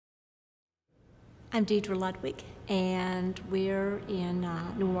I'm Deedra Ludwig, and we're in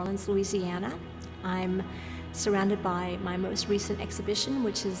New Orleans, Louisiana. I'm surrounded by my most recent exhibition,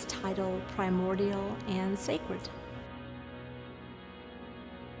 which is titled Primordial and Sacred.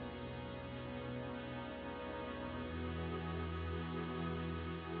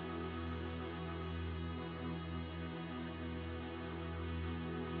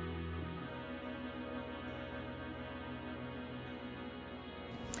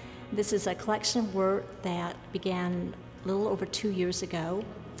 This is a collection of work that began a little over 2 years ago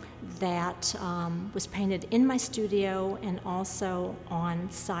that was painted in my studio and also on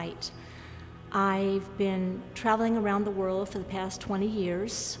site. I've been traveling around the world for the past 20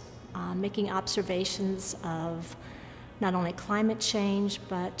 years, making observations of not only climate change,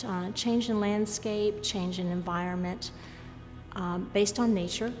 but change in landscape, change in environment, based on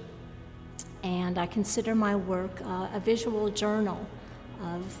nature. And I consider my work a visual journal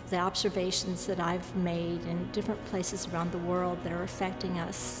of the observations that I've made in different places around the world that are affecting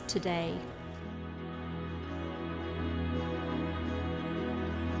us today.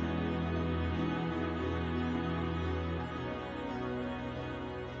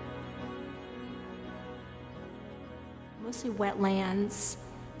 Mostly wetlands.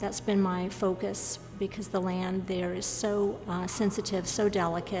 That's been my focus because the land there is so sensitive, so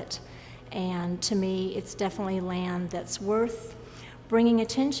delicate, and to me it's definitely land that's worth bringing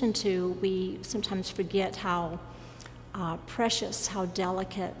attention to. We sometimes forget how precious, how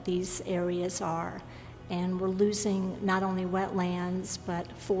delicate these areas are, and we're losing not only wetlands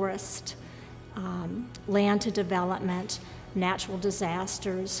but forest, land to development, natural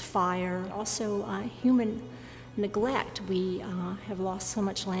disasters, fire, also human neglect. We have lost so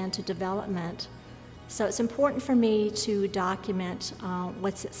much land to development. So it's important for me to document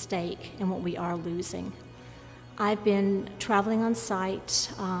what's at stake and what we are losing. I've been traveling on site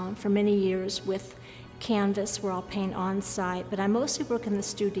for many years with canvas where I'll paint on site, but I mostly work in the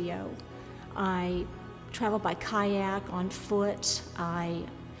studio. I travel by kayak, on foot. I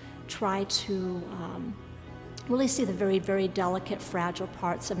try to really see the very, very delicate, fragile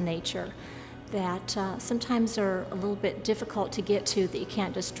parts of nature that sometimes are a little bit difficult to get to, that you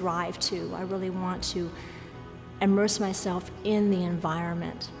can't just drive to. I really want to immerse myself in the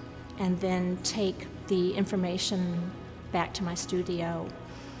environment and then take the information back to my studio.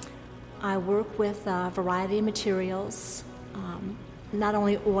 I work with a variety of materials, not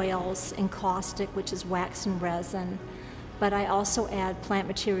only oils and caustic, which is wax and resin, but I also add plant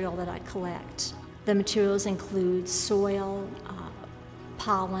material that I collect. The materials include soil,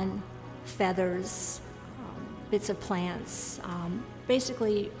 pollen, feathers, bits of plants,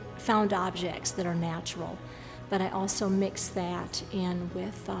 basically found objects that are natural. But I also mix that in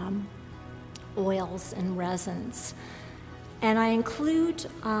with oils and resins. And I include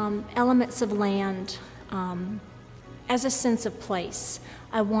elements of land as a sense of place.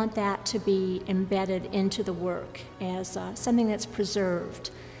 I want that to be embedded into the work as something that's preserved.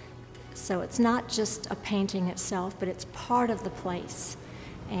 So it's not just a painting itself, but it's part of the place.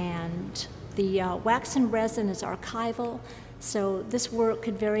 And the wax and resin is archival, so this work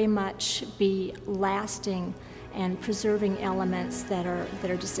could very much be lasting and preserving elements that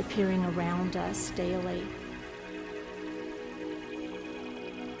are disappearing around us daily.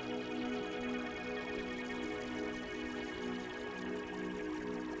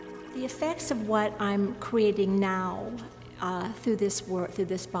 The effects of what I'm creating now through this work, through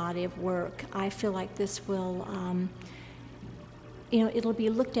this body of work, I feel like this will, it'll be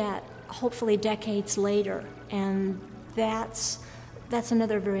looked at hopefully decades later, and that's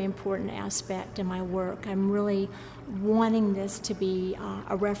another very important aspect in my work. I'm really wanting this to be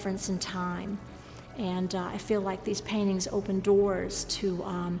a reference in time, and I feel like these paintings open doors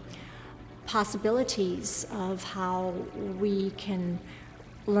to possibilities of how we can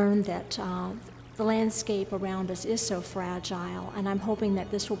learn that the landscape around us is so fragile, and I'm hoping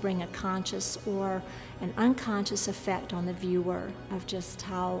that this will bring a conscious or an unconscious effect on the viewer of just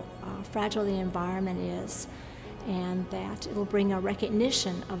how fragile the environment is, and that it'll bring a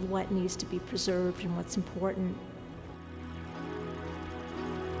recognition of what needs to be preserved and what's important.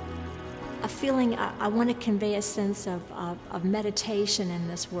 A feeling, I want to convey a sense of meditation in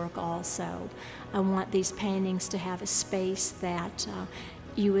this work also. I want these paintings to have a space that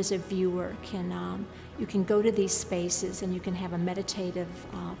you as a viewer you can go to these spaces and you can have a meditative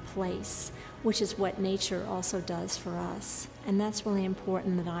place, which is what nature also does for us. And that's really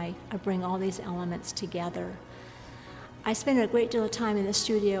important, that I bring all these elements together. I spend a great deal of time in the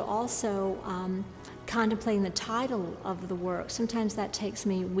studio also contemplating the title of the work. Sometimes that takes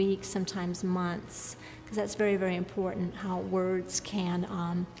me weeks, sometimes months, because that's very, very important, how words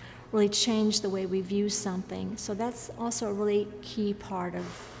can really change the way we view something. So that's also a really key part of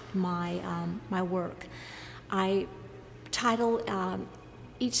my work. I title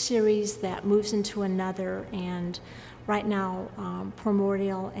each series that moves into another, and right now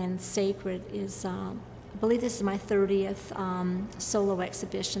Primordial and Sacred is, I believe this is my 30th solo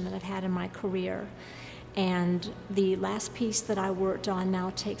exhibition that I've had in my career. And the last piece that I worked on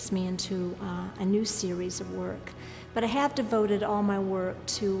now takes me into a new series of work. But I have devoted all my work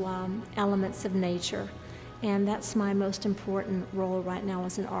to elements of nature, and that's my most important role right now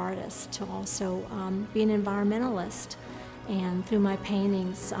as an artist, to also be an environmentalist, and through my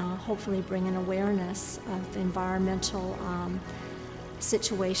paintings hopefully bring an awareness of environmental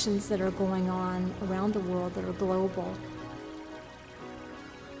situations that are going on around the world that are global.